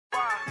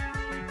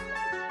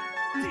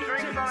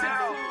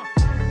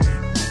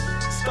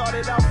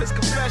Started off as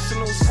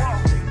confessionals.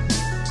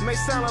 May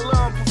sound a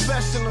little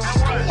unprofessional,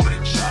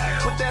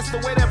 but that's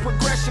the way that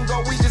progression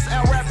go. We just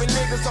out rapping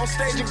niggas on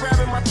stage and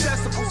grabbing my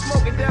testicles,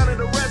 smoking down in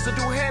the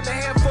residue, hand to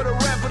hand for the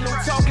revenue,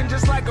 talking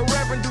just like a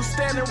reverend do,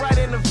 standing right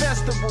in the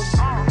vestibule.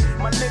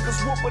 My niggas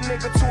whoop a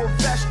nigga to a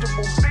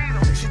vegetable.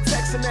 She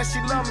texting that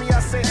she love me,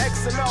 I say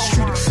X and O.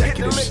 Hit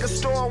the liquor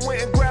store and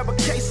went and grab a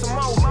case of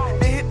more.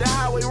 Then hit the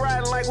highway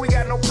riding like we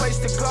got no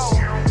place to go.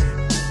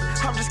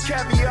 I'm just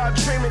caviar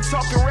dreaming,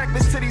 talking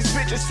reckless to these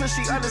bitches till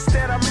she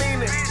understand I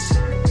mean it.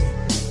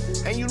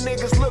 And you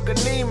niggas look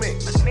anemic.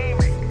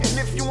 And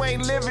if you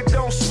ain't living,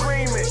 don't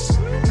scream it.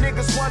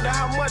 Niggas wonder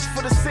how much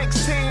for the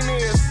 16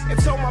 is. And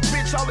told my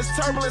bitch all this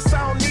turbulence,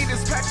 I don't need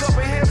this. Pack up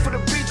and head for the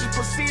beaches.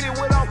 Proceeded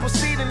without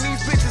proceeding.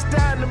 These bitches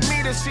dying to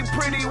meet her. She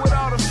pretty with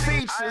all the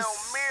features.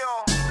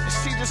 And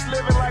she just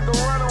living like a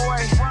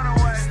runaway.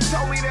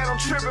 Told me that I'm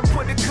tripping,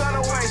 put the gun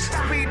away.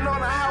 Speeding on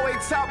the highway,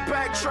 top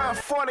back, trying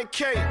to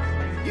fornicate.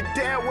 Your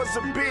dad was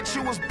a bitch,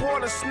 you was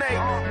born a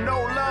snake.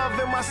 No love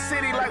in my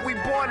city like we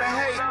born to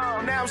hate.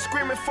 Now I'm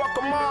screaming fuck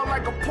them all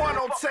like a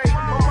porno tape.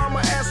 My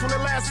mama asked when the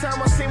last time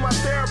I seen my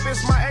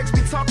therapist. My ex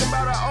be talking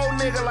about an old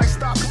nigga like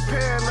stop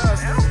comparing us.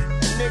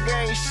 That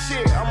nigga ain't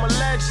shit, I'm a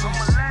legend.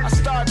 I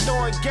started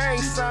doing gang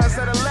signs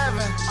at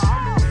 11.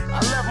 I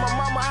left my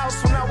mama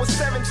house when I was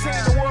 17.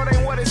 The world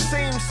ain't what it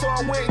seems, so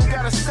I went and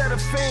got a set of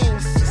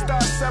fiends.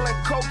 Start selling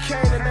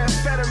cocaine and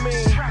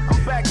amphetamine. I'm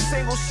back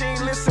single, she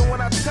ain't listen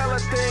when I tell her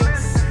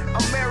things.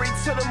 I'm married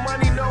to the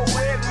money, no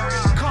wedding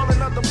ring.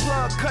 Calling up the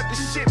plug, cut the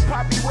shit,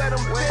 poppy wet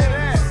them. Where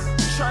that?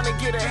 Trying to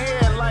get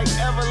ahead like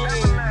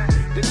Evelyn.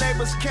 The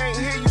neighbors can't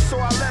hear you, so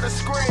I let her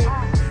scream.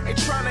 They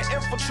trying to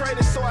infiltrate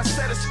it, so I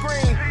set a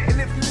screen. And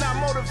if you're not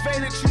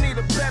motivated, you need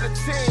a better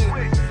team.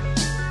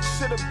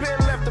 Should've been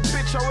left the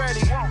bitch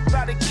already.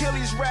 About to kill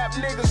these rap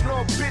niggas,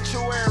 no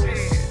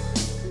obituaries.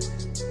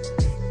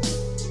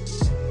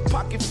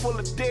 Pocket full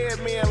of dead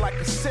men like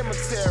a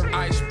cemetery.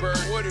 Iceberg,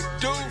 what it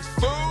do?